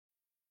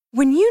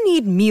When you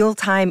need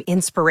mealtime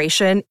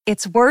inspiration,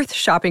 it's worth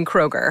shopping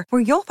Kroger,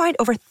 where you'll find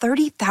over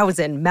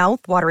 30,000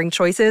 mouth-watering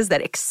choices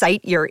that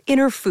excite your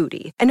inner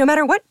foodie. And no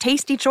matter what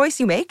tasty choice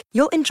you make,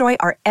 you'll enjoy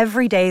our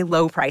everyday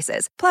low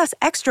prices, plus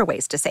extra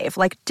ways to save,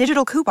 like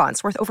digital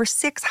coupons worth over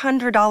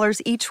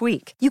 $600 each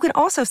week. You can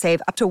also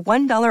save up to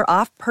 $1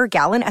 off per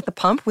gallon at the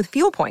pump with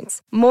fuel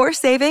points. More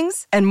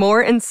savings and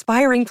more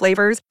inspiring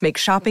flavors make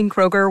shopping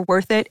Kroger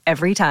worth it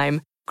every time.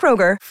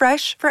 Kroger,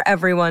 fresh for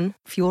everyone.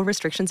 Fuel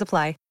restrictions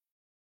apply.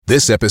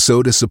 This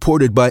episode is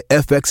supported by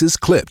FX's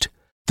Clipped,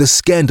 the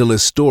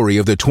scandalous story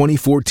of the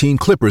 2014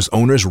 Clippers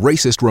owner's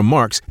racist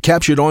remarks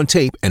captured on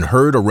tape and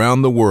heard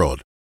around the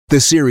world. The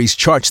series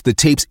charts the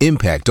tape's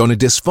impact on a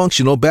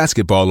dysfunctional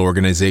basketball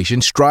organization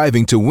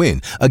striving to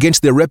win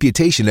against their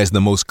reputation as the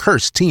most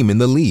cursed team in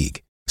the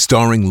league.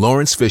 Starring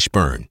Lawrence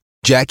Fishburne,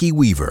 Jackie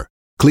Weaver,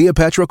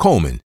 Cleopatra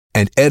Coleman,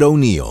 and Ed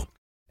O'Neill.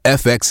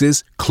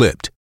 FX's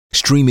Clipped,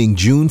 streaming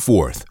June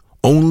 4th,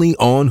 only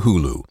on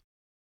Hulu.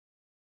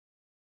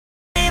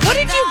 What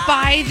did you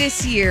buy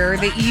this year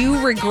that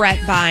you regret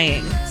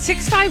buying?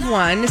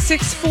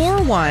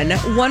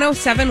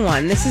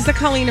 651-641-1071. This is the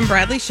Colleen and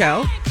Bradley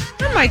Show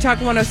on My Talk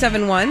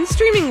 1071,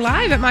 streaming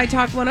live at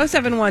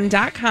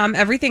MyTalk1071.com.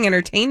 Everything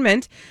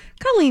Entertainment.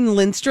 Colleen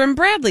Lindstrom,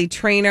 Bradley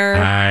Trainer.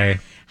 Hi.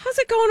 How's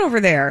it going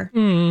over there?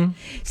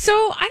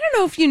 So I don't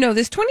know if you know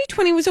this.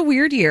 2020 was a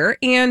weird year,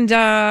 and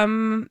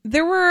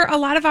there were a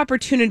lot of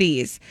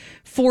opportunities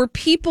for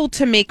people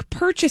to make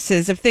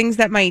purchases of things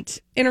that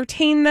might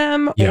entertain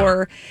them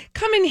or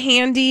come in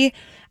handy.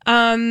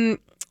 And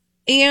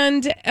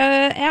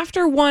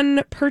after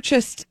one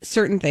purchased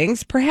certain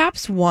things,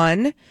 perhaps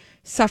one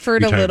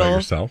suffered a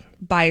little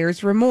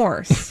buyer's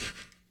remorse.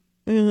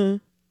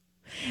 But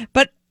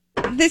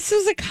this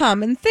was a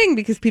common thing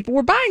because people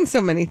were buying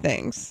so many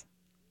things.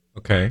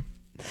 Okay.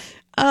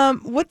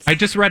 I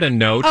just read a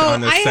note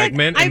on this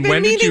segment. I've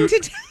been needing to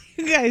tell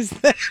you guys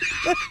that.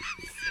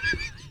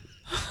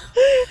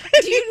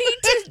 Do you need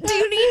to?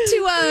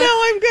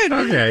 No, I'm good.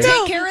 Okay.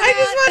 Take care of that. I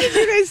just wanted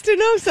you guys to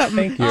know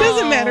something. Thank you.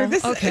 Doesn't matter.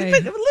 This okay.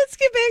 But let's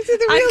get back to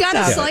the real I've got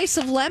stuff. a slice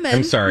of lemon.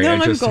 I'm sorry. No,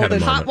 I just I'm had a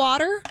golden. moment. Hot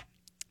water.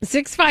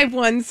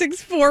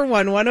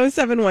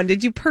 651-641-1071.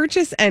 Did you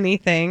purchase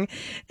anything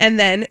and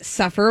then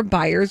suffer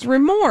buyer's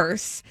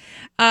remorse?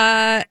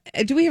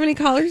 Do we have any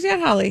callers yet,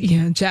 Holly?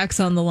 Yeah, Jack's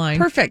on the line.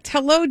 Perfect.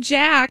 Hello,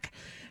 Jack.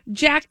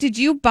 Jack, did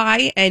you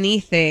buy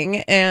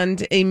anything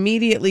and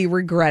immediately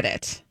regret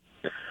it?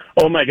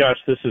 Oh my gosh,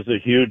 this is a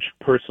huge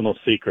personal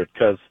secret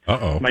because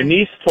my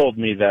niece told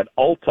me that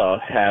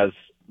Ulta has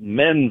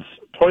men's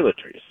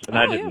toiletries, and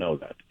I didn't know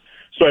that.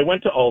 So I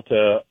went to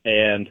Ulta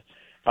and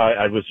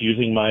I was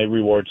using my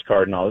rewards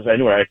card and all this.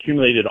 Anyway, I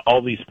accumulated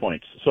all these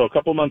points. So a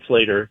couple months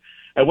later,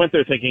 I went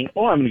there thinking,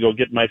 I'm going to go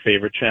get my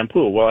favorite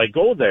shampoo. Well, I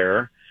go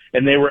there,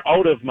 and they were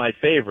out of my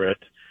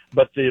favorite,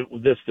 but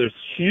this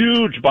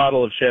huge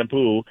bottle of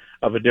shampoo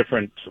of a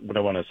different, what I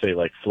want to say,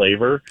 like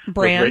flavor,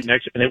 brand, was right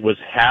next, and it was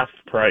half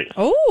price.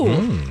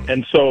 Oh.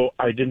 And so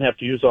I didn't have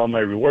to use all my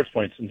rewards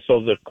points. And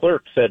so the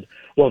clerk said,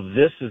 well,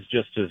 this is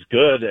just as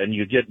good, and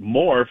you get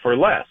more for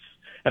less.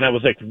 And I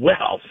was like,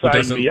 well,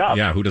 sign me up.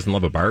 Yeah, who doesn't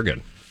love a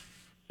bargain?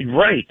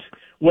 Right.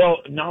 Well,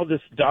 now this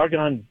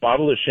doggone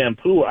bottle of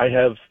shampoo,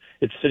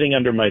 it's sitting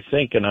under my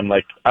sink, and I'm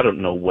like, I don't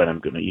know when I'm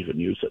going to even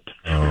use it.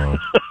 Oh.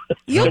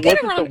 It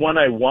wasn't the one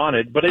I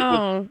wanted, but it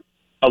was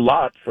a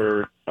lot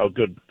for a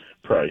good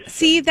price.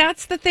 See,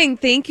 that's the thing.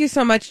 Thank you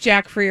so much,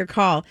 Jack, for your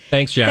call.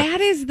 Thanks, Jack.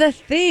 That is the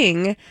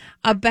thing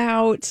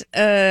about,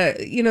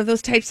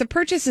 those types of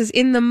purchases.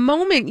 In the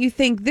moment, you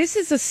think this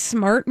is a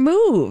smart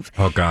move.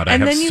 Oh, God, I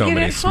have so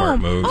many smart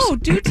moves. Oh,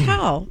 do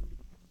tell.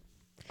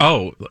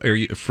 Oh, are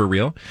you for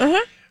real?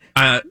 Uh-huh.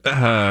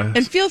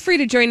 And feel free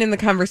to join in the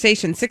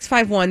conversation.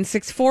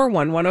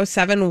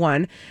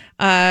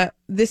 651-641-1071.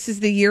 This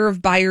is the year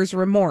of buyer's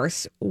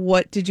remorse.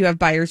 What did you have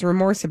buyer's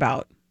remorse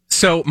about?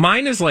 So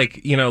mine is like,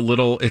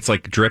 it's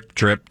like drip,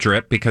 drip,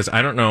 drip, because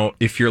I don't know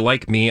if you're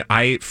like me.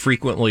 I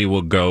frequently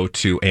will go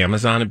to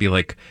Amazon and be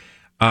like,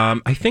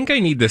 I think I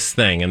need this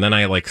thing. And then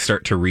I like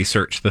start to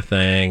research the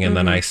thing. And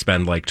then I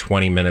spend like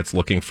 20 minutes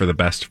looking for the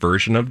best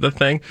version of the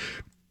thing.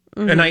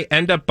 And I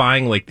end up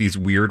buying like these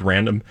weird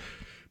random,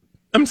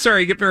 I'm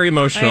sorry, I get very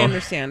emotional. I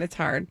understand. It's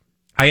hard.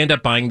 I end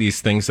up buying these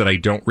things that I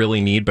don't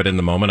really need, but in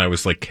the moment I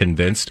was like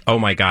convinced, oh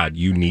my God,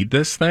 you need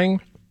this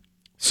thing?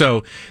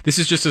 So this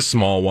is just a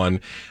small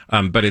one,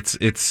 but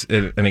it's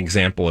an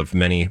example of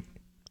many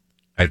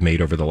I've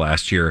made over the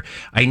last year.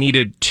 I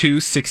needed 2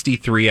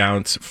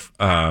 63-ounce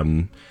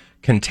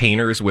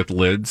containers with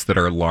lids that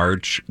are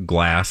large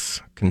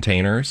glass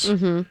containers.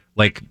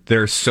 Like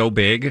they're so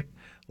big.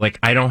 Like,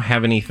 I don't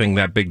have anything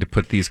that big to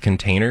put these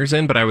containers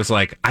in, but I was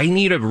like, I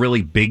need a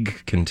really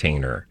big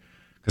container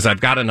because I've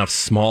got enough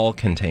small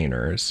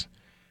containers,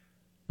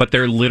 but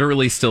they're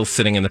literally still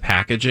sitting in the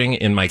packaging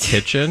in my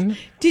kitchen.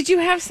 Did you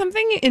have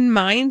something in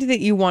mind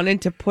that you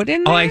wanted to put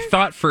in there? Oh, I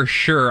thought for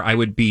sure I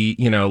would be,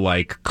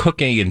 like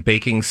cooking and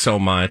baking so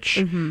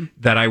much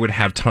that I would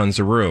have tons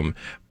of room,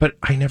 but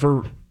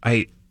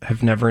I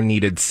have never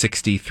needed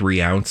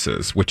 63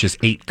 ounces, which is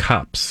 8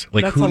 cups.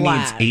 Like, That's who a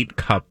needs lot. 8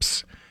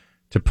 cups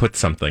to put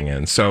something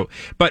in? So,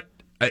 but,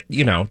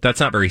 that's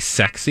not very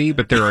sexy,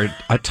 but there are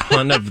a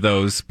ton of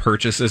those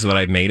purchases that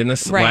I've made in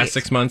this last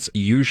 6 months,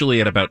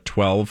 usually at about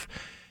 12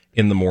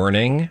 in the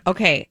morning.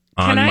 Okay.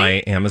 On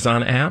my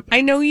Amazon app.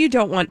 I know you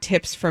don't want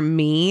tips from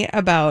me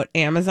about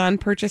Amazon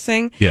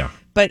purchasing. Yeah.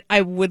 But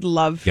I would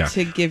love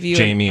to give you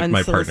Jamie,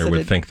 my partner,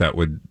 would think that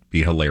would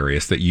be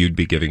hilarious, that you'd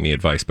be giving me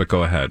advice, but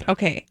go ahead.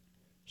 Okay.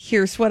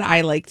 Here's what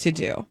I like to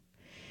do.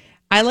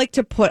 I like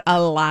to put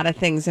a lot of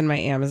things in my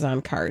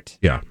Amazon cart.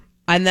 Yeah.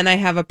 And then I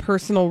have a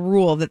personal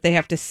rule that they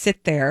have to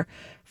sit there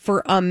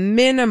for a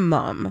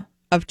minimum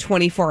of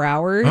 24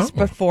 hours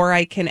before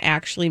I can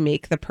actually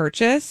make the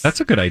purchase.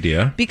 That's a good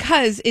idea.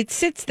 Because it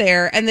sits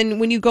there, and then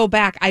when you go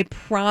back, I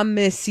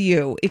promise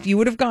you, if you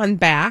would have gone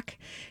back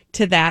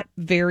to that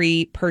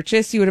very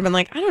purchase, you would have been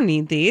like, I don't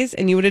need these,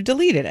 and you would have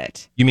deleted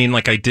it. You mean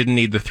like I didn't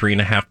need the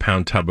 3.5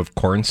 pound tub of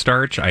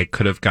cornstarch? I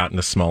could have gotten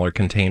a smaller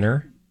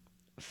container?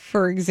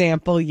 For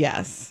example,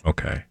 yes.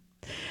 Okay.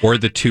 Or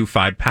the 2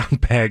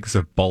 5-pound bags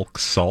of bulk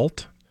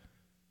salt?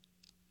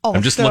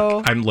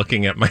 Also, I'm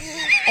looking at my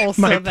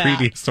my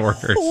previous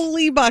orders.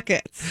 Holy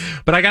buckets.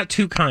 But I got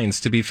 2 kinds,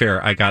 to be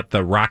fair. I got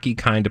the rocky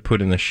kind to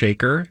put in the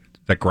shaker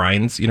that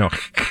grinds, and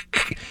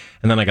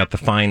then I got the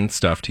fine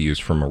stuff to use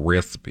from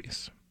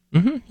recipes.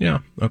 Mm-hmm.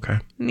 Yeah. Okay.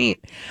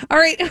 Neat. All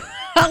right.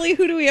 Holly,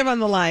 who do we have on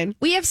the line?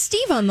 We have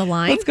Steve on the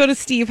line. Let's go to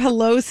Steve.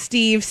 Hello,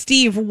 Steve.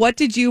 Steve, what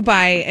did you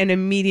buy and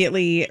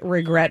immediately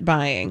regret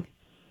buying?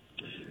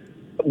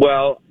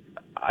 Well,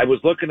 I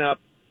was looking up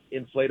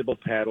inflatable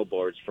paddle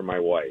boards for my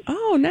wife.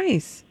 Oh,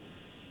 nice.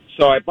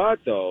 So I bought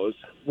those,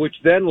 which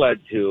then led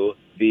to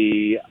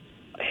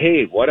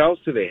hey, what else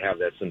do they have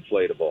that's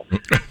inflatable?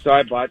 So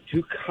I bought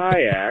 2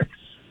 kayaks.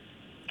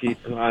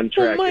 Keep on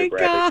track. Oh, my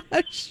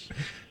gosh.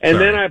 And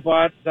then I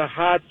bought the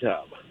hot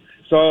tub.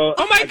 So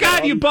oh, my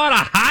God, you bought a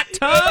hot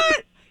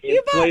tub?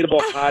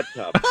 Inflatable hot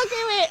tub. Okay,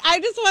 wait. I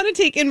just want to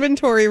take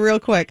inventory real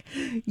quick.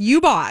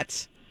 You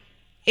bought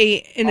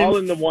all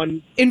in the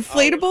one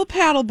inflatable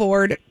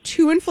paddleboard,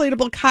 2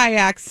 inflatable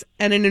kayaks,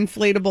 and an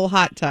inflatable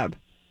hot tub.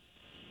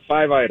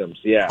 5 items,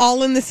 yeah.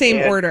 All in the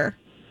same order.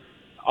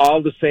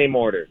 All the same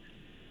order.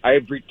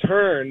 I've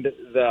returned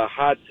the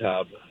hot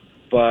tub,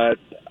 but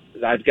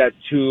I've got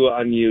 2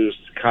 unused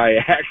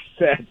kayaks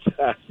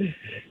that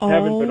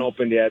haven't been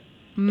opened yet.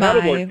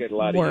 Paddleboards get a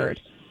lot of use.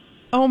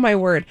 Oh, my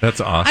word. That's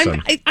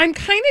awesome. I'm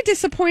kind of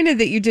disappointed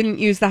that you didn't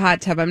use the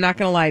hot tub. I'm not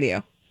going to lie to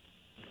you.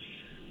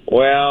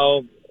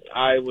 Well,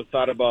 I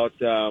thought about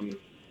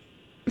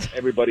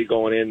everybody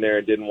going in there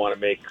and didn't want to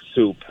make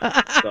soup.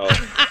 So.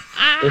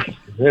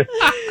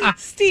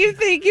 Steve,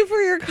 thank you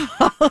for your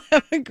call.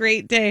 Have a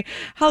great day.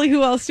 Holly,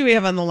 who else do we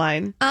have on the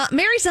line?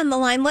 Mary's on the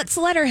line. Let's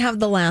let her have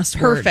the last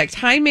word. Perfect.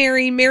 Hi,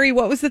 Mary. Mary,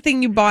 what was the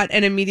thing you bought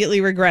and immediately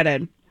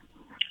regretted?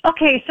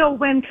 Okay, so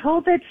when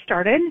COVID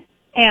started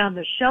and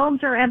the shelves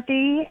are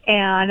empty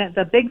and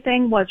the big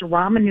thing was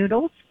ramen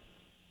noodles.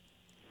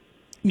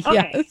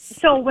 Okay, yes.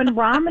 So when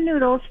ramen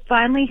noodles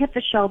finally hit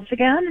the shelves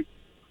again,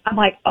 I'm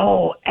like,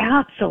 oh,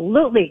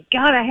 absolutely,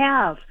 gotta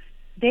have.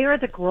 They are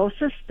the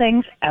grossest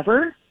things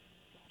ever.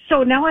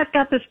 So now I've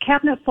got this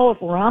cabinet full of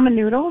ramen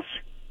noodles.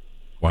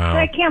 Wow. That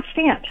I can't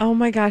stand. Oh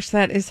my gosh,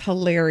 that is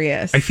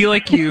hilarious. I feel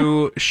like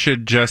you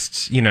should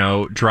just,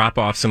 drop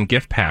off some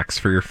gift packs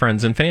for your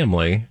friends and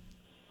family.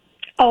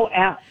 Oh,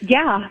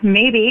 yeah,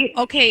 maybe.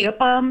 Okay. Ship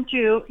them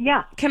to,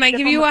 Can I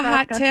give you a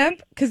hot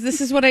tip? Because this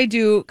is what I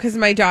do, because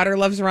my daughter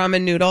loves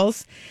ramen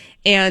noodles,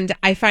 and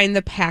I find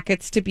the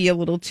packets to be a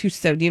little too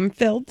sodium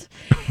filled.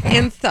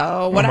 And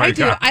so what I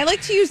do, I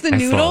like to use the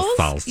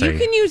noodles. You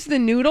can use the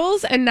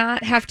noodles and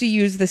not have to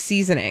use the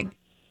seasoning.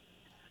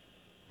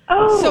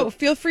 Oh. So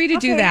feel free to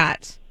do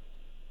that.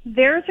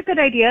 There's a good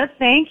idea.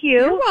 Thank you.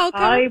 You're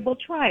welcome. I will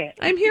try it.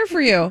 I'm here for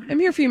you.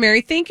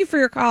 Mary. Thank you for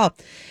your call.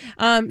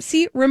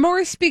 See,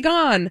 remorse be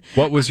gone.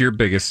 What was your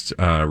biggest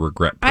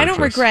regret purchase? I don't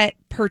regret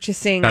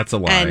purchasing That's a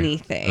lie.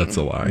 anything. That's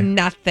a lie.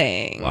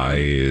 Nothing.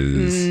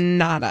 Lies.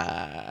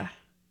 Nada.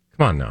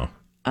 Come on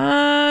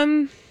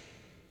now.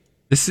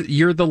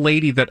 You're the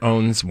lady that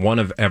owns one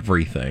of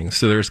everything,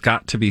 so there's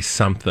got to be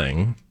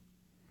something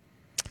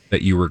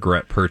that you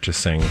regret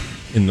purchasing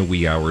in the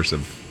wee hours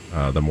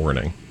of the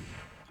morning.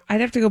 I'd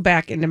have to go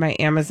back into my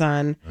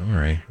Amazon. All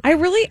right. I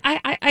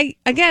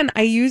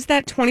use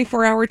that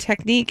 24-hour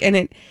technique,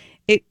 and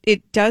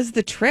it does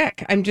the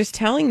trick. I'm just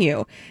telling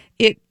you,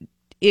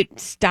 it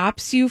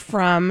stops you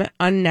from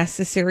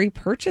unnecessary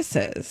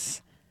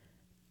purchases.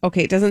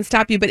 Okay, it doesn't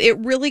stop you, but it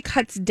really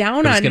cuts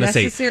down on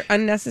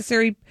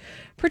unnecessary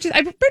purchase.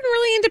 I've been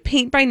really into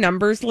paint by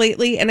numbers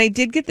lately, and I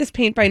did get this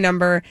paint by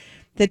number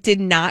that did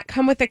not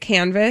come with a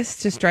canvas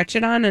to stretch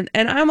it on, and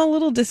I'm a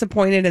little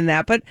disappointed in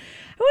that, but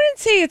I wouldn't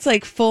say it's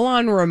like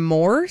full-on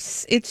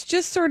remorse. It's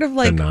just sort of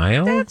like,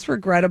 denial? That's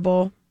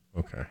regrettable.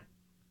 Okay.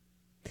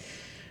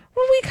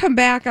 When we come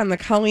back on the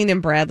Colleen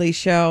and Bradley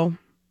show,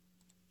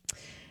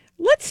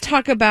 let's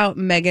talk about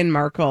Meghan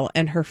Markle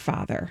and her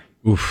father.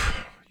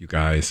 Oof, you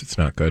guys, it's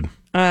not good.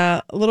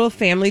 A little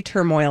family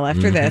turmoil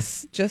after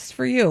this, just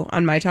for you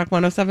on My Talk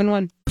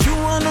 107.1. You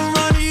wanna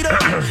run it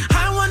up,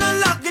 I wanna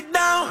lock it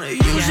down.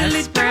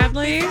 Yes,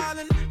 Bradley.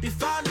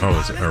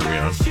 Oh, are we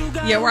on?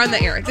 Yeah, we're on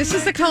the air. This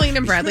is the Colleen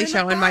and Bradley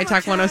Show on My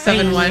Talk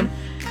 107.1.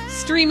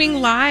 Streaming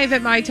live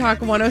at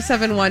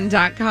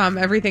MyTalk1071.com.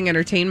 Everything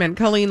Entertainment.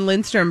 Colleen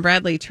Lindstrom,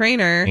 Bradley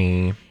Trainer.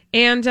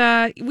 And we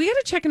got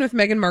to check in with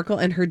Meghan Markle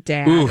and her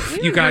dad. Oof,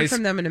 we you guys. Heard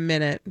from them in a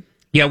minute.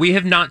 Yeah, we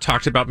have not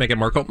talked about Meghan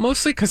Markle,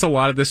 mostly because a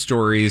lot of the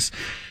stories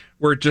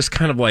were just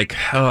kind of like,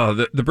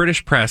 the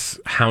British press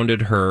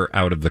hounded her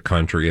out of the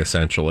country,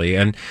 essentially.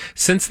 And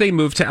since they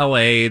moved to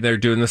LA, they're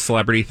doing the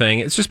celebrity thing.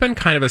 It's just been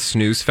kind of a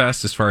snooze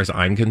fest as far as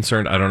I'm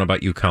concerned. I don't know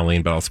about you,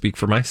 Colleen, but I'll speak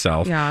for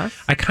myself. Yes.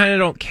 I kind of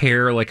don't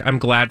care. Like, I'm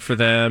glad for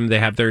them. They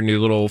have their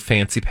new little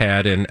fancy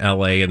pad in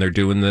LA, and they're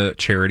doing the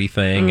charity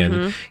thing.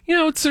 And,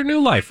 it's their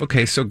new life.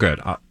 Okay, so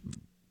good.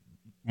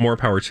 More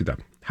power to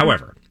them.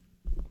 However,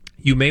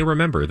 you may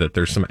remember that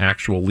there's some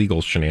actual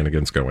legal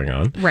shenanigans going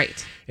on.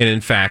 Right. And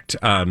in fact,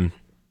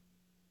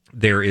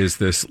 there is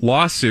this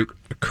lawsuit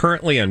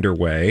currently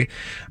underway,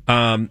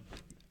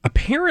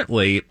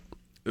 apparently,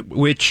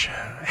 which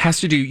has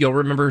to do, you'll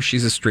remember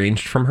she's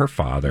estranged from her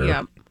father.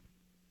 Yep.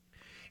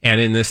 And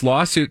in this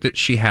lawsuit that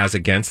she has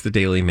against the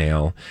Daily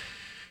Mail,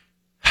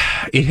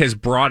 it has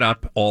brought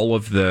up all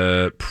of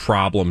the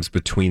problems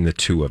between the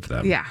two of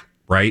them. Yeah.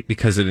 Right?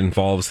 Because it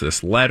involves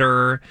this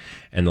letter,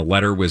 and the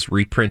letter was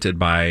reprinted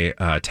by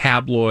a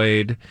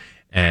tabloid,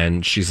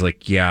 and she's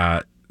like,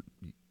 yeah,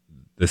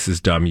 this is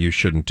dumb. You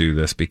shouldn't do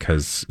this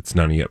because it's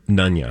Nunya,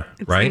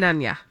 right?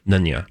 Nunya.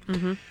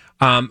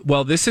 Nunya.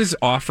 Well, this has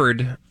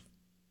offered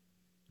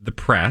the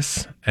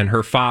press and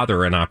her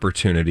father an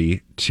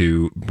opportunity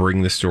to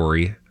bring the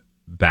story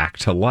back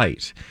to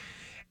light.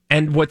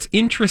 And what's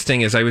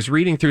interesting is I was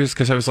reading through this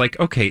because I was like,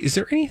 okay, is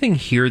there anything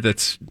here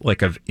that's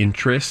like of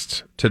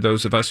interest to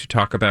those of us who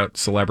talk about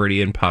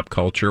celebrity and pop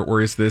culture?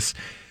 Or is this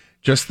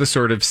just the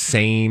sort of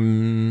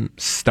same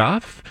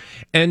stuff?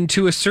 And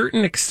to a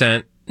certain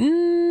extent,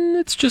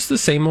 it's just the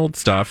same old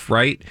stuff,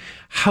 right?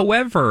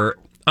 However,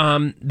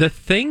 the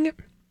thing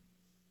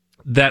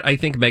that I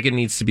think Meghan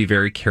needs to be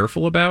very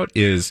careful about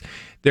is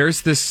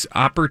there's this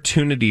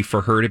opportunity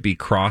for her to be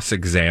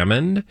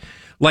cross-examined.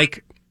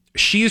 Like,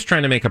 she is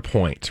trying to make a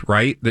point,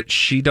 right? That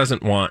she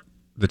doesn't want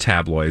the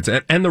tabloids.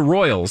 And the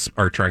royals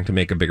are trying to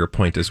make a bigger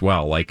point as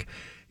well. Like,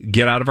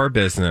 get out of our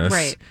business.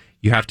 Right.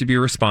 You have to be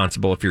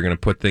responsible if you're going to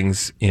put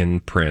things in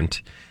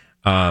print.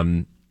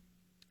 And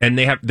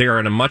they are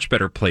in a much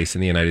better place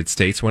in the United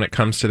States when it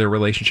comes to their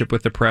relationship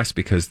with the press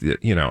because,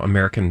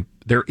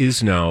 there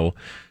is no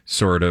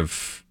sort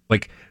of,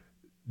 like,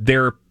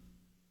 there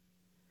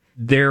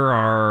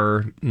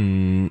are,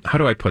 how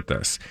do I put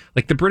this?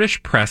 Like, the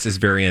British press is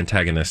very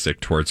antagonistic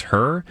towards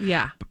her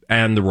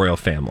and the royal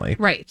family.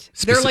 Right.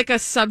 They're like a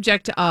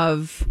subject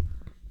of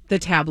the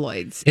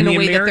tabloids in a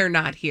way that they're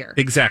not here.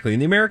 Exactly. In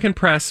the American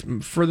press,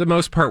 for the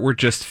most part, we're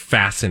just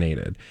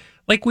fascinated.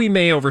 Like, we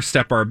may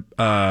overstep our,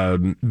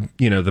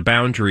 the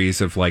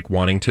boundaries of, like,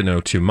 wanting to know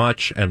too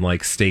much and,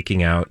 like,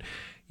 staking out,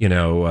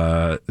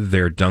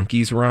 their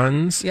donkeys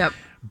runs. Yep.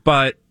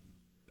 But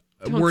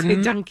Don't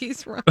say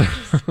donkeys runs.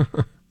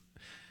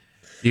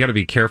 You got to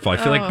be careful. I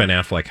feel like Ben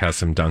Affleck has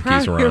some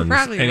donkeys runs. You're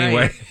probably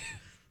anyway.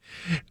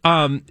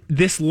 Right.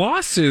 This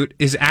lawsuit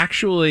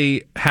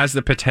has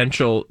the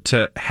potential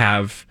to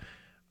have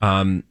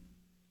Meghan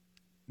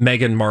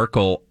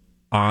Markle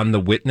on the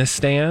witness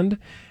stand.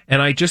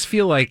 And I just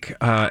feel like,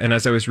 and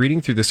as I was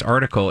reading through this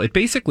article, it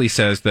basically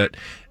says that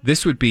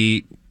this would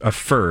be a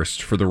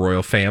first for the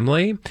royal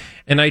family.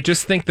 And I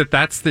just think that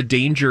that's the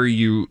danger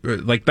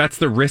that's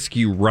the risk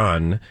you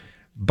run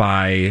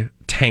by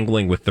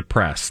tangling with the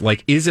press.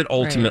 Like, is it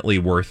ultimately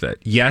worth it?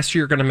 Yes,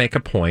 you're going to make a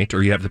point,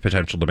 or you have the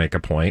potential to make a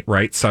point,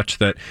 right? Such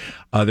that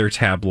other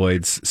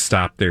tabloids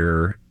stop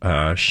their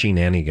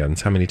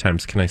shenanigans. How many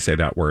times can I say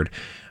that word?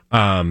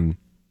 But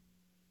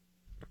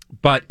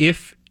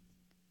if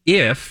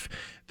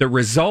the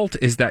result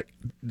is that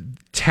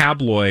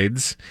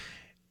tabloids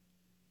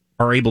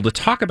are able to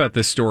talk about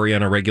this story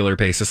on a regular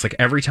basis, like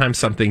every time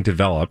something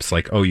develops,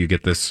 like, you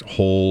get this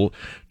whole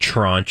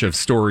tranche of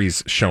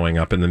stories showing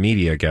up in the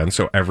media again.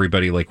 So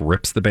everybody like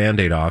rips the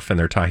Band-Aid off and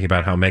they're talking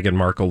about how Meghan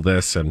Markle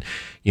this and,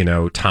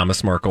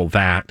 Thomas Markle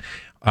that.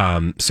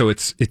 So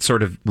it's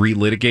sort of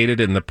relitigated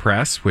in the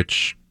press,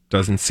 which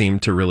doesn't seem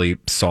to really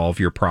solve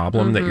your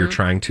problem that you're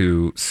trying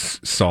to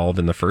solve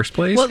in the first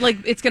place. Well, like,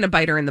 it's going to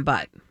bite her in the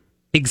butt.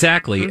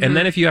 Exactly. And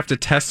then if you have to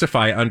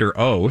testify under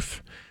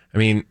oath, I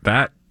mean,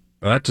 that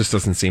just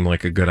doesn't seem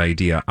like a good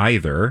idea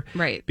either.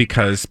 Right.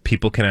 Because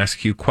people can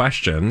ask you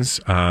questions.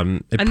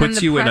 And then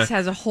the press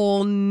has a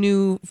whole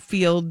new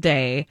field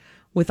day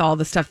with all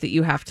the stuff that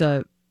you have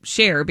to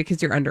share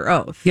because you're under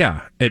oath.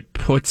 Yeah. It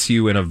puts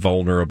you in a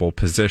vulnerable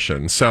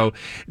position. So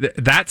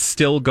that's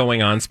still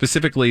going on.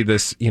 Specifically,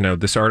 this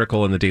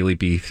article in the Daily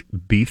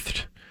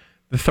Beast.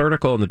 This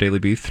article in the Daily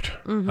Beast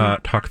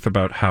talks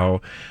about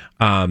how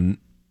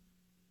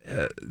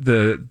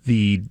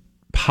the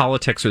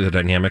politics or the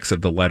dynamics of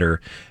the letter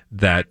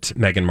that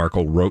Meghan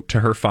Markle wrote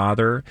to her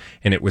father,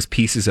 and it was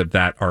pieces of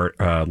that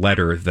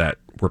letter that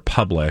were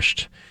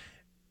published,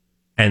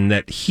 and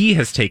that he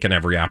has taken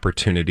every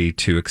opportunity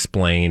to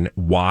explain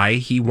why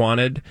he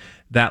wanted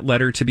that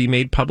letter to be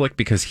made public,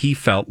 because he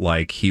felt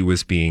like he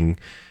was being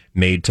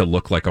made to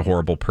look like a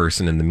horrible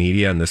person in the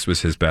media, and this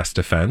was his best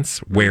defense.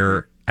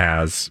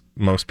 Whereas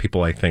most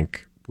people, I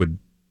think, would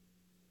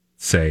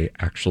say,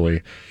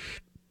 actually,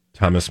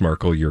 Thomas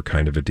Markle, you're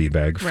kind of a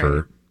D-bag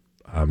for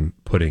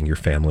putting your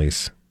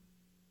family's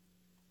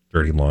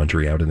dirty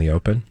laundry out in the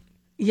open.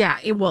 Yeah,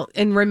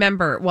 and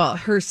remember,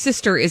 her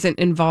sister isn't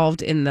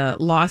involved in the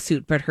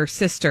lawsuit, but her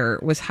sister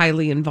was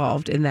highly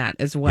involved in that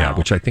as well. Yeah,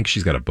 which I think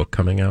she's got a book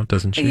coming out,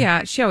 doesn't she?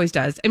 Yeah, she always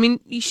does. I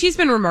mean, she's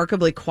been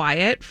remarkably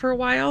quiet for a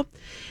while,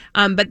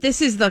 but this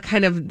is the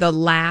kind of the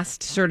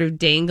last sort of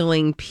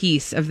dangling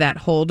piece of that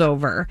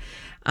holdover.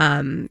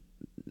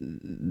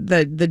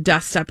 The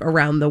dust up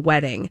around the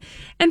wedding.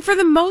 And for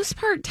the most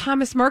part,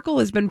 Thomas Markle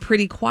has been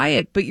pretty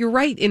quiet, but you're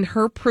right, in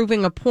her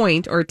proving a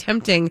point or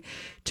attempting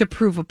to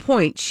prove a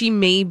point, she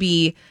may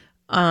be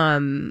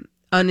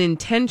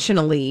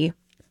unintentionally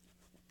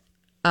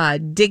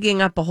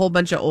digging up a whole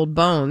bunch of old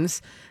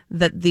bones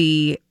that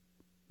the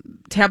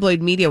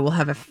tabloid media will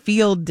have a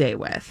field day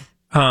with.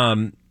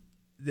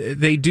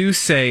 They do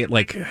say,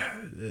 like,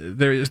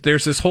 there's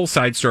this whole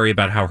side story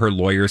about how her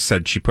lawyers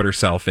said she put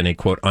herself in a,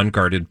 quote,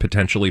 unguarded,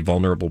 potentially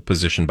vulnerable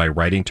position by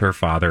writing to her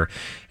father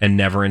and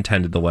never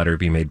intended the letter to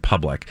be made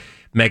public.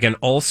 Meghan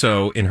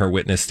also, in her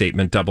witness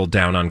statement, doubled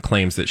down on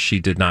claims that she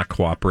did not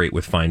cooperate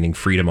with Finding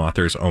Freedom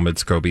authors Omid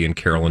Scobie and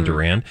Carolyn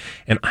Duran.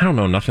 And I don't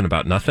know nothing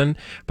about nothing,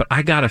 but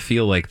I gotta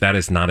feel like that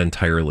is not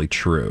entirely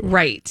true.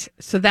 Right.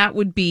 So that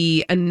would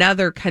be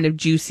another kind of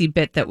juicy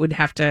bit that would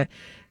have to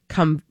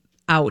come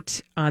out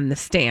on the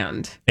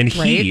stand. And the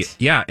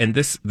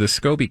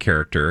Scobie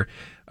character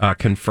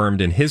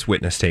confirmed in his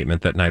witness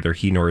statement that neither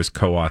he nor his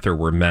co-author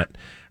were met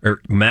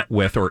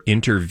with or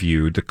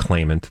interviewed the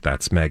claimant,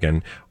 that's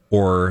Meghan,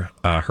 or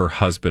her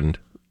husband,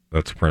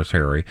 that's Prince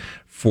Harry,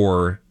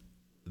 for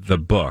the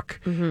book.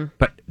 Mm-hmm.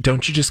 But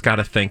don't you just got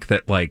to think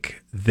that,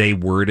 like, they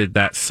worded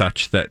that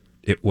such that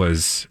it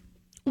was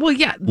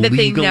that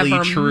they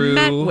never true.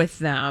 Met with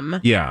them.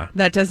 Yeah.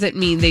 That doesn't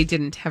mean they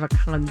didn't have a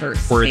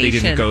conversation. Or they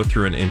didn't go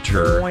through an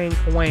Wink,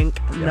 wink,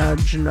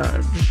 nudge,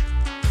 nudge.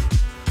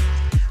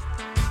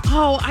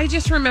 Oh, I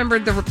just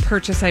remembered the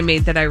purchase I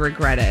made that I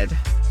regretted.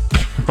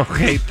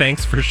 Okay,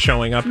 thanks for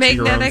showing up.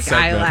 Magnetic to your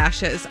own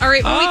eyelashes. All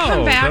right, when we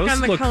come back those on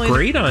the look Colleen,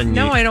 great on you.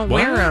 No, I don't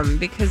wear them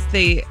because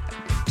they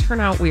turn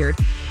out weird.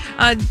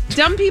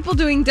 Dumb people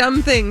doing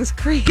dumb things,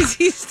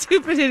 crazy,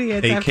 stupid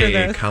idiots.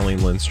 AKA Colleen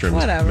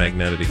Lindstrom's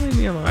magnetic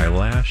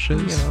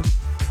eyelashes.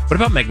 What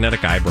about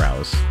magnetic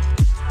eyebrows?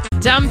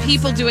 Dumb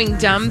people doing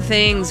dumb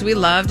things. We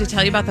love to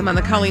tell you about them on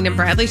the Colleen and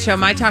Bradley Show.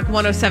 My Talk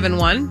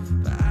 1071.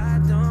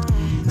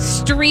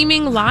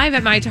 Streaming live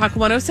at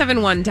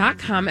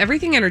mytalk1071.com.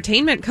 Everything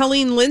Entertainment.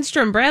 Colleen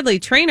Lindstrom, Bradley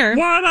Trainer.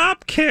 What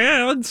up,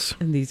 kids?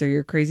 And these are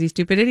your crazy,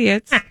 stupid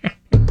idiots.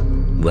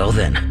 Well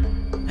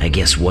then, I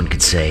guess one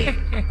could say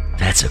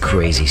that's a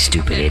crazy,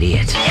 stupid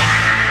idiot.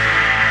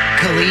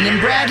 Colleen and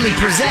Bradley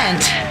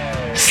present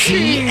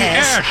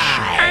CSI.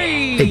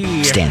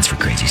 It stands for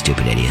Crazy,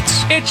 Stupid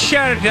Idiots. It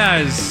sure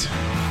does.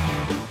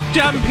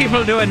 Dumb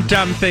people doing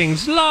dumb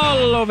things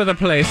all over the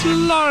place.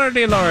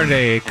 Lordy,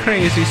 lordy.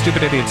 Crazy,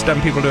 stupid idiots.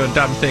 Dumb people doing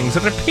dumb things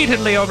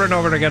repeatedly over and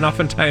over again,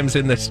 oftentimes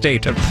in the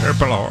state of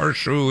purple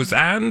horseshoes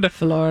and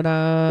Florida.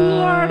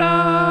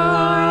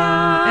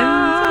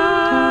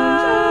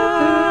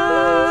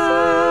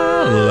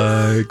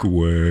 Like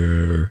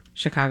where?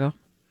 Chicago.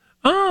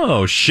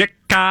 Oh,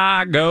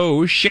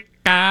 Chicago.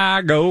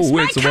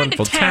 It's a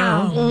wonderful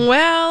town.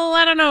 Well,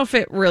 I don't know if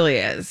it really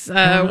is.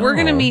 We're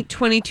going to meet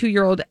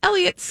 22-year-old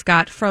Elliot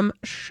Scott from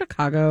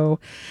Chicago.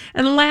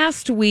 And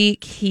last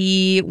week,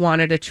 he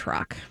wanted a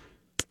truck.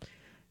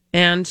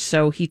 And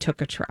so he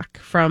took a truck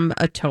from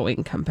a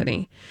towing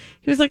company.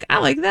 He was like, I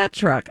like that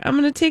truck. I'm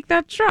going to take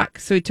that truck.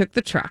 So he took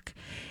the truck.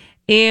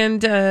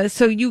 And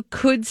so you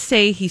could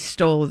say he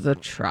stole the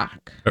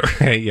truck.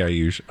 Okay,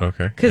 yeah,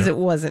 okay. Because it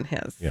wasn't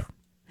his. Yeah.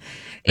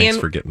 Thanks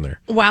for getting there.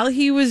 While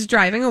he was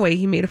driving away,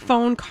 he made a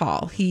phone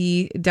call.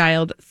 He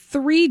dialed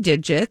 3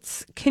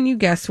 digits. Can you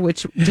guess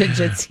which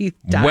digits he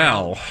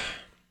dialed?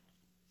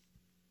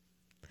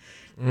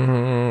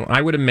 Well,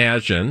 I would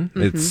imagine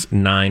it's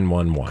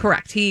 911.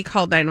 Correct. He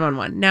called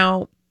 911.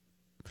 Now,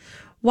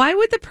 why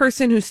would the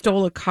person who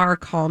stole a car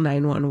call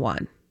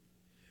 911?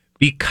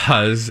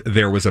 Because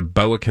there was a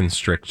boa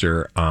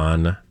constrictor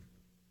on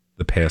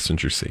the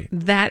passenger seat.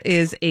 That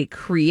is a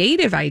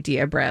creative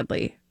idea,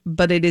 Bradley,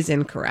 but it is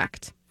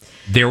incorrect.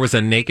 There was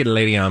a naked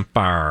lady on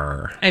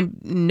fire.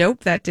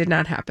 Nope, that did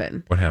not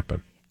happen. What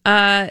happened?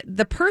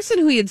 The person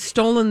who he had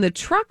stolen the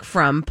truck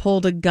from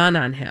pulled a gun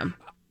on him.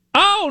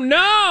 Oh,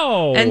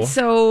 no! And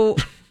so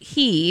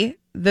he,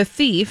 the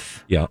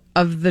thief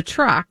of the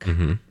truck,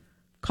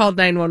 called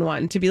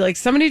 911 to be like,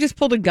 somebody just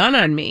pulled a gun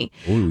on me.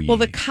 Ooh, well,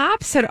 the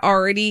cops had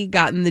already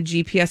gotten the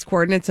GPS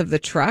coordinates of the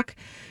truck.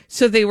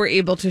 So they were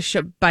able to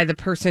show by the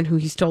person who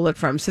he stole it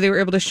from. So they were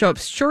able to show up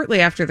shortly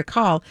after the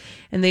call,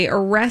 and they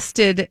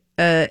arrested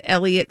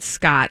Elliot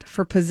Scott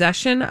for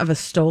possession of a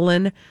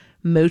stolen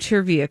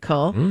motor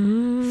vehicle,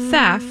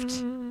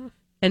 theft,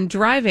 and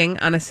driving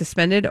on a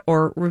suspended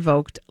or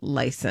revoked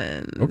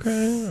license.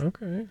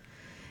 Okay.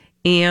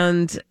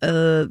 And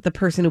the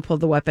person who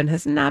pulled the weapon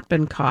has not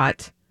been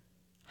caught.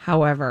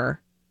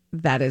 However,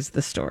 that is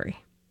the story.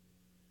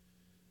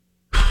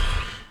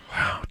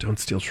 Wow, don't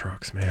steal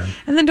trucks, man.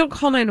 And then don't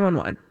call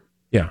 911.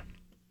 Yeah.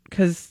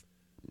 Because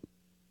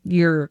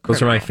you're criminal.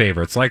 Those are my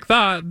favorites. Like,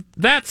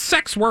 that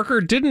sex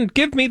worker didn't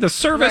give me the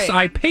service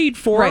I paid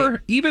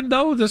for, even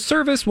though the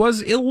service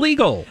was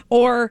illegal.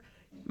 Or,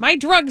 my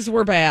drugs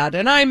were bad,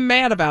 and I'm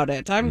mad about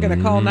it. I'm going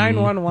to call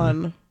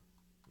 911.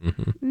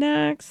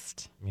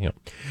 Next. Yep.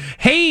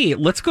 Hey,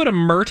 let's go to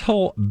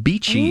Myrtle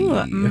Beachy.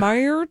 Ooh,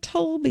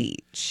 Myrtle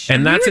Beach.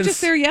 And we were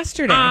just there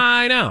yesterday.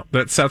 I know.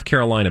 That's South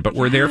Carolina, but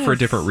we're there for a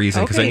different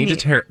reason, because I need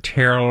to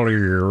tell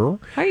you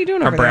how you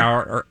doing over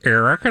about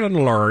Eric and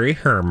Lori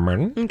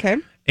Harmon. Okay.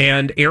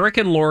 And Eric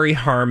and Lori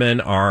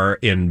Harmon are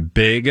in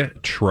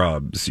big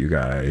trubs, you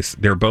guys.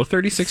 They're both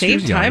 36 years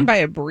young. Same time by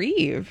a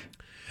breve.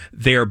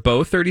 They are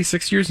both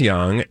 36 years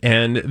young,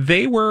 and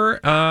they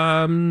were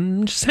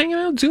just hanging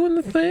out, doing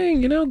the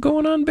thing,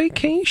 going on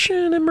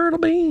vacation in Myrtle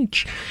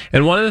Beach.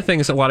 And one of the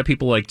things a lot of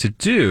people like to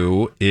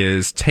do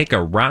is take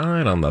a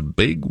ride on the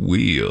big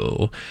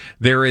wheel.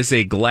 There is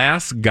a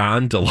glass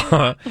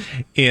gondola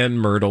in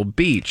Myrtle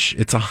Beach.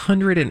 It's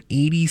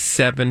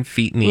 187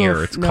 feet in the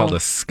air. It's called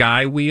a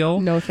sky wheel.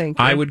 No, thank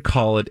you. I would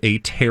call it a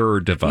terror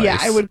device. Yeah,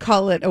 I would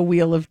call it a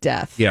wheel of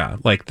death. Yeah,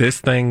 like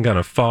this thing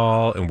gonna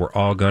fall and we're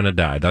all gonna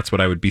die. That's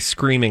what I would be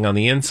screaming on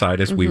the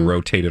inside as we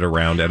rotate it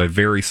around at a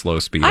very slow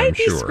speed. I'd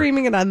be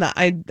screaming it on the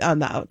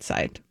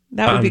outside.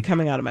 That would be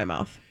coming out of my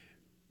mouth.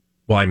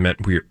 Well, I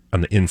meant we're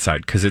on the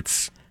inside because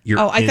it's your.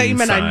 Oh, I thought you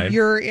meant on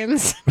your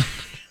inside.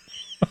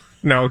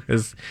 No,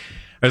 because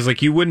I was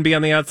like, you wouldn't be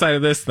on the outside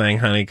of this thing,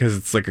 honey, because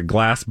it's like a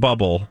glass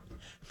bubble.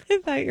 I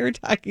thought you were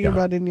talking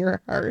about in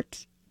your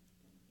heart.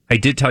 I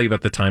did tell you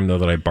about the time, though,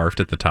 that I barfed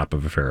at the top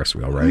of a Ferris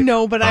wheel, right?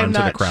 No, but I'm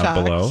not the crowd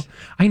shocked. below.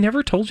 I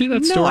never told you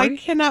that story. No, I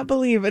cannot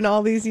believe in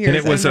all these years. And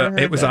it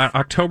was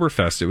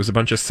Oktoberfest. It was a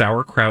bunch of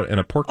sauerkraut and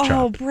a pork chop.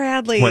 Oh,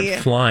 Bradley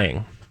went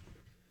flying.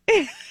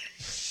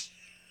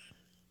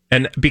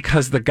 And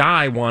because the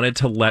guy wanted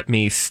to let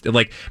me,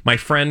 like, my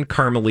friend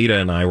Carmelita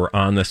and I were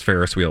on this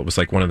Ferris wheel. It was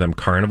like one of them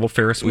carnival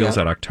Ferris wheels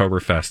at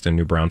Oktoberfest in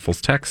New Braunfels,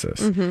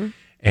 Texas. Mm-hmm.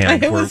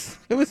 And it was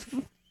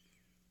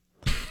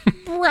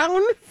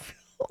brown.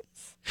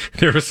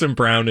 There was some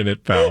brown in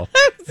it, pal.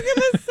 I was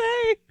going to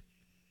say.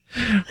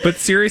 But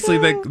seriously,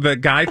 the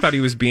guy thought he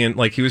was being,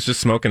 like, he was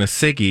just smoking a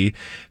ciggy,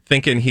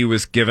 thinking he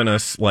was giving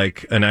us,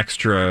 like, an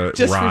extra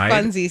just ride.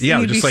 Just for funsies.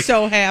 Yeah, just like,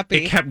 so happy.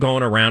 It kept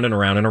going around and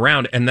around and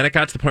around. And then it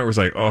got to the point where it was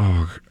like,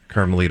 oh,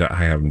 Carmelita,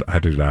 I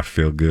do not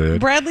feel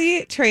good.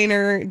 Bradley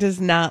Traynor does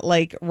not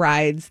like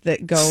rides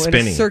that go in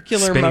a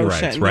circular motion.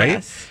 Rides, right?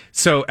 Yes.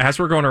 So as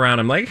we're going around,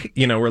 I'm like,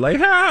 we're like,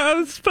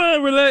 it's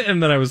fun with it.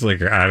 And then I was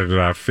like, I do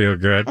not feel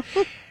good.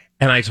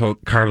 And I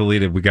told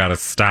Carmelita, we got to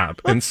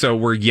stop. And so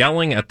we're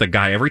yelling at the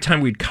guy. Every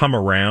time we'd come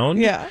around,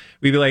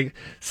 we'd be like,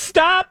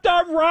 stop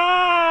the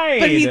ride.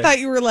 But he thought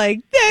you were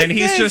like, this and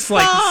he's just fun.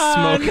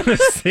 Like smoking a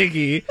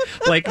ciggy,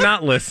 like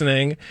not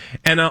listening.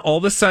 And all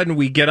of a sudden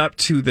we get up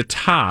to the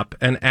top.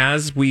 And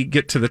as we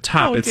get to the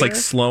top, it's like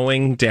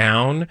slowing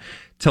down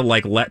to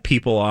like let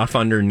people off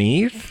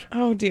underneath.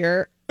 Oh,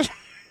 dear.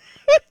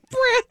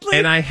 Bradley.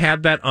 And I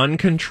had that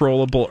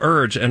uncontrollable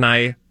urge and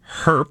I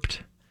herped.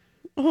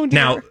 Oh, dear.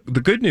 Now, the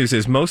good news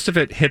is most of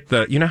it hit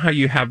you know how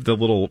you have the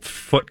little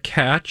foot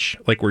catch,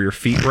 like where your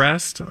feet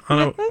rest on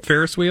a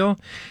Ferris wheel?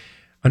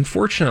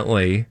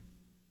 Unfortunately,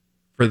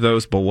 for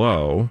those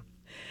below.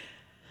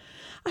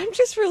 I'm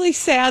just really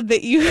sad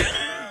that you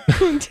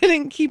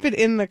didn't keep it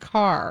in the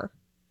car.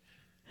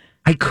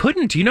 I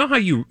couldn't. You know how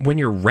when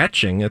you're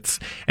retching, it's...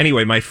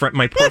 Anyway, my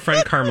poor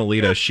friend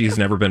Carmelita, she's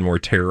never been more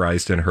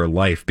terrorized in her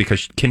life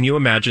because can you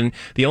imagine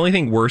the only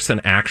thing worse than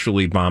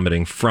actually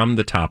vomiting from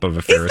the top of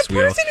a Ferris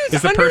wheel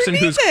is the person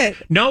who's it.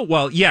 No,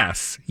 well,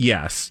 yes.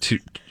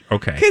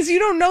 Okay. Because you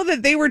don't know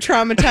that they were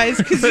traumatized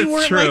because you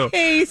weren't like,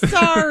 hey,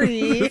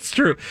 sorry. That's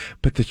true.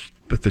 But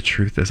the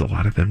truth is a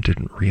lot of them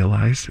didn't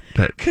realize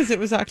that... Because it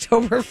was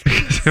Oktoberfest.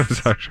 Because it was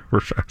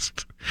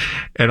Oktoberfest.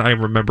 And I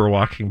remember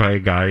walking by a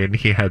guy and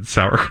he had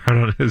sauerkraut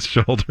on his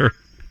shoulder.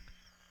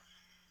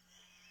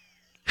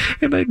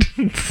 And I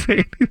didn't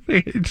say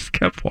anything. I just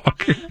kept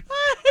walking.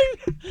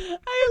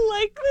 I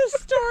like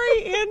this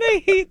story and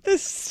I hate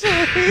this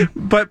story.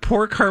 But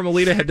poor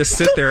Carmelita had to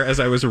sit there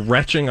as I was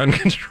retching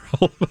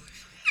uncontrollably.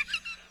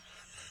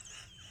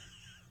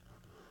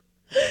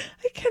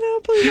 I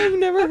cannot believe I've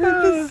never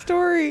heard this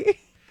story.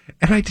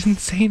 And I didn't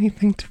say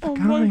anything to the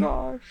guy. Oh my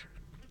gosh.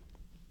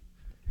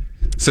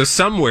 So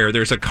somewhere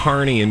there's a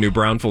carny in New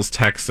Braunfels,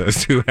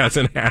 Texas who has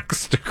an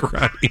axe to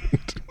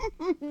grind.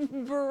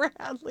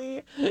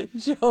 Bradley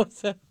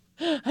Joseph.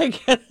 I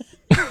can't.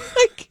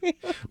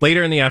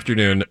 Later in the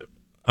afternoon,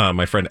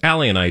 my friend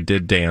Allie and I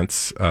did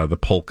dance the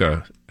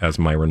polka as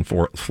Myron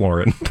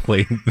Florin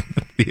played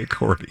the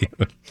accordion.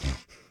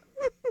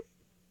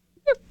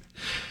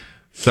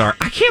 Sorry,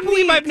 I can't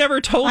believe I've never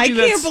told you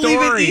that story. I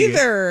can't believe it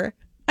either.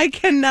 I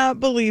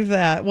cannot believe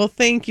that. Well,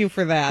 thank you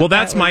for that. Well,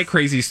 that's my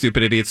crazy,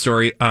 stupid idiot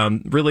story.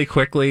 Really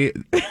quickly,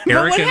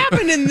 Eric what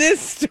happened in this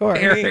story?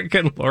 Eric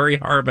and Lori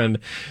Harbin,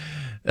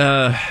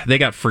 they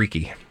got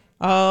freaky.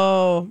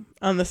 Oh,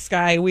 on the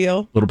sky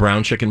wheel. Little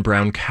brown chicken,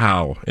 brown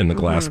cow in the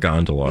glass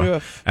gondola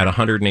at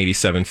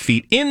 187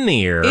 feet in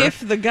the air.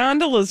 If the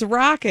gondola's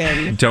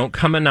rocking. Don't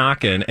come a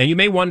knocking. And you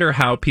may wonder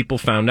how people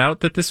found out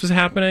that this was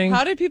happening.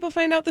 How did people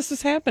find out this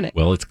was happening?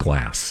 Well, it's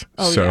glass.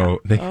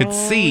 They could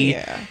see.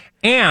 Yeah.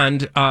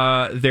 And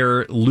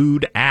their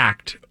lewd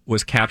act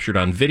was captured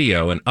on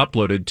video and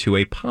uploaded to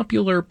a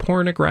popular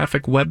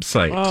pornographic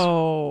website.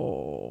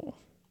 Oh.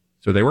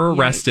 So they were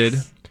arrested.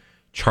 Yikes.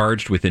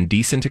 Charged with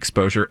indecent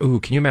exposure.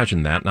 Ooh, can you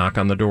imagine that knock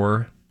on the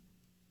door?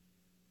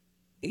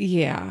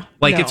 Yeah.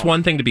 Like, it's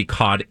one thing to be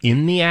caught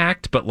in the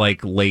act, but,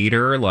 like,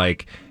 later,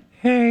 like,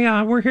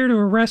 hey, we're here to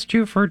arrest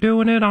you for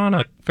doing it on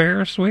a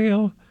Ferris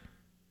wheel.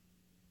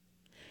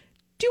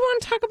 Do you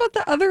want to talk about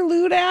the other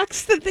lewd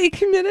acts that they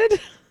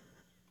committed?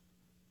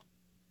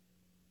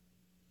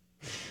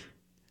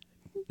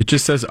 It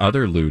just says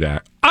other lewd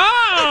act. Oh,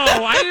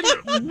 I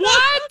didn't.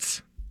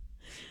 What?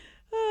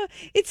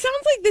 It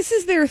sounds like this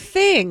is their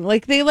thing.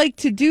 Like, they like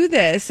to do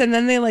this, and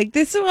then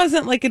this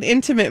wasn't like an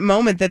intimate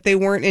moment that they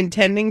weren't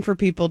intending for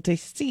people to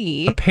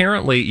see.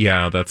 Apparently,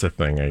 yeah, that's a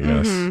thing, I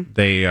guess. Mm-hmm.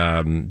 They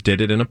did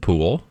it in a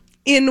pool.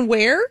 In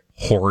where?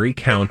 Horry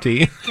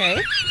County.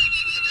 Okay.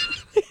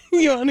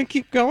 You want to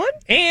keep going?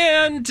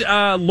 And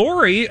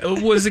Lori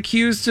was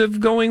accused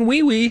of going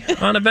wee-wee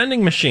on a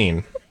vending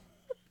machine.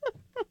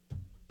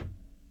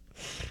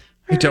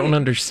 I don't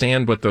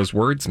understand what those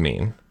words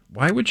mean.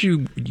 Why would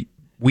you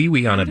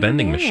wee-wee on a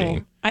vending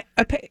machine?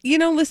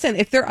 Listen,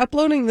 if they're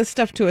uploading this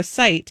stuff to a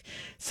site,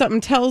 something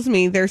tells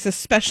me there's a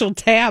special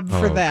tab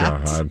for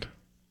that. God.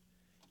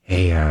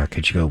 Hey,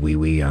 could you go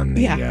wee-wee on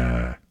the...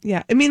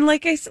 Yeah. I mean,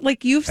 like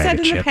you've said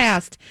in the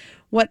past,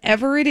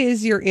 whatever it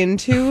is you're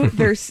into,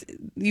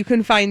 you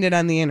can find it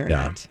on the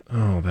internet.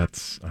 Yeah. Oh,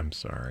 I'm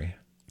sorry.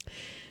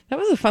 That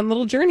was a fun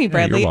little journey,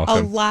 Bradley. You're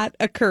welcome. A lot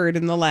occurred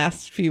in the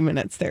last few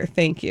minutes there.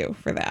 Thank you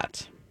for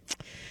that.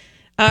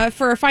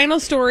 For our final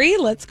story,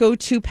 let's go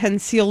to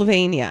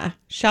Pennsylvania,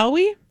 shall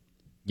we?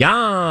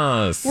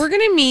 Yes. We're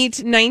going to meet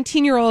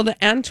 19-year-old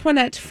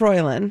Antoinette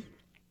Froylan.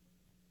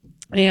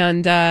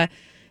 And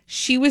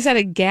she was at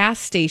a gas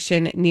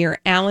station near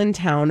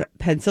Allentown,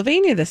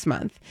 Pennsylvania this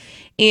month.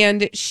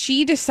 And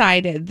she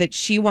decided that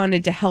she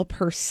wanted to help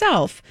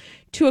herself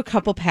to a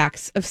couple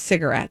packs of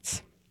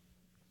cigarettes.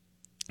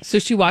 So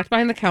she walked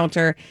behind the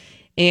counter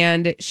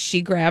and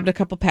she grabbed a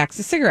couple packs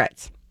of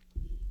cigarettes.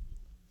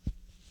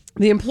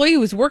 The employee who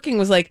was working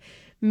was like,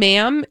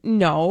 ma'am,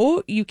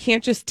 no, you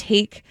can't just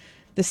take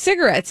the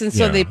cigarettes. And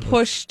so they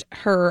pushed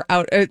her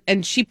out,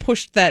 and she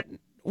pushed that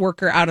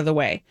worker out of the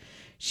way.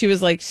 She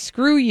was like,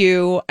 screw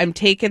you, I'm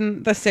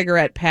taking the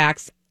cigarette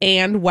packs.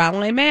 And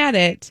while I'm at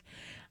it,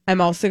 I'm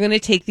also going to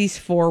take these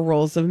 4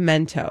 rolls of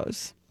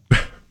Mentos.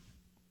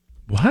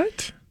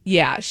 What?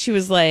 Yeah, she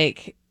was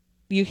like,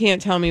 you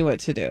can't tell me what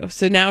to do.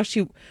 So now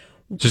she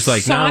just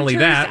like, not only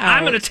that,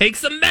 I'm going to take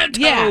some Mentos.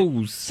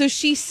 Yeah. So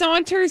she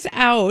saunters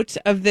out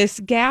of this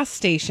gas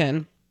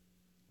station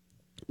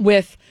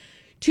with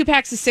 2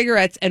 packs of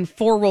cigarettes and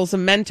 4 rolls of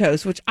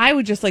Mentos, which I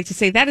would just like to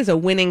say that is a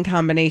winning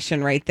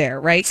combination right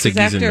there, right?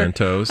 Ciggies and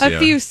Mentos. A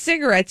few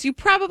cigarettes, you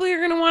probably are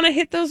going to want to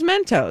hit those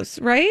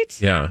Mentos,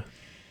 right? Yeah.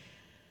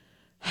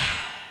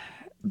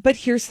 But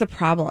here's the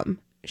problem.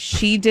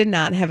 She did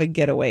not have a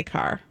getaway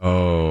car.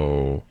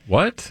 Oh,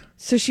 what?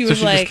 So she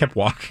was like, just kept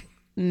walking.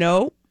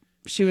 No.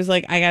 She was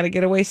like, I got to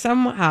get away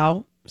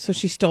somehow. So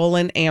she stole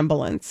an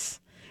ambulance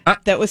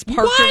that was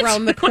parked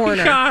around the corner. Oh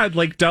my God,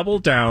 like double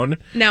down.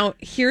 Now,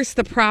 here's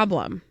the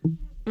problem.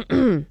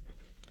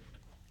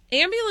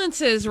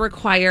 Ambulances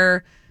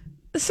require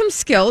some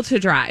skill to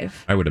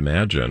drive. I would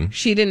imagine.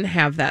 She didn't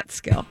have that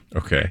skill.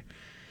 Okay.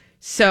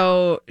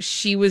 So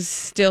she was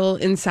still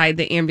inside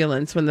the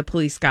ambulance when the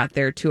police got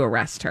there to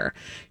arrest her.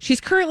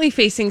 She's currently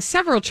facing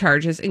several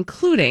charges,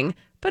 including,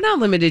 but not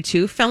limited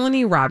to,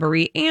 felony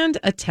robbery and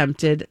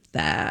attempted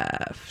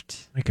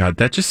theft. My God,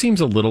 that just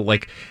seems a little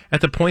like, at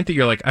the point that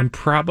you're like, I'm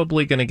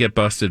probably going to get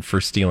busted for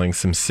stealing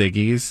some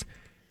ciggies.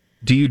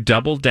 Do you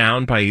double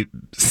down by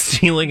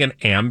stealing an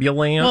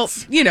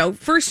ambulance? Well,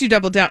 first you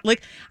double down.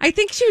 Like, I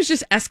think she was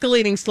just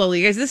escalating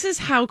slowly. Guys, this is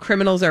how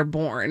criminals are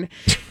born.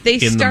 They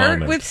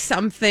start with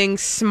something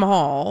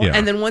small,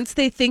 and then once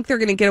they think they're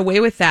going to get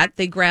away with that,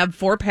 they grab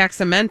 4 packs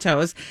of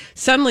Mentos.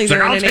 Suddenly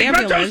they're in an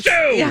ambulance.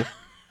 Yeah.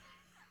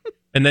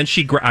 And then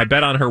I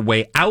bet on her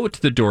way out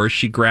the door,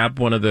 she grabbed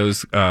one of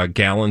those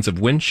gallons of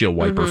windshield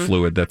wiper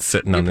fluid that's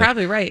sitting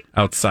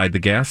outside the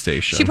gas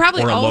station. She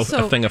probably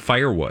a thing of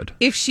firewood.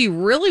 If she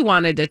really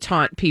wanted to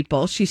taunt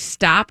people, she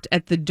stopped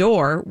at the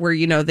door where,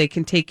 they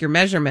can take your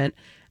measurement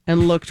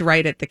and looked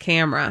right at the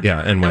camera.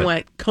 Yeah, and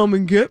went, come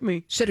and get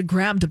me. Should have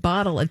grabbed a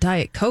bottle of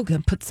Diet Coke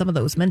and put some of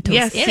those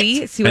Mentos in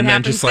it. See what and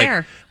happens then just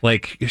there.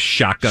 Like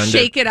shotgun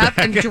Shake it up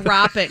and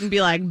drop it and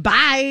be like,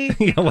 bye.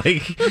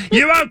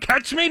 You won't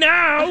catch me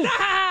now.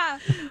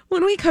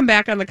 When we come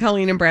back on the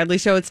Colleen and Bradley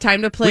show, it's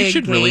time to play we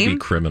should a game. really be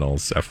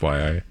criminals,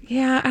 FYI.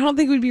 Yeah, I don't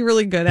think we'd be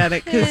really good at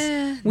it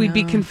because we'd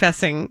be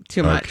confessing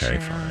too much. Okay,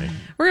 fine.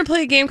 We're going to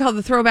play a game called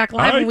the Throwback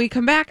Live when we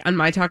come back on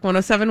My Talk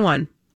 1071.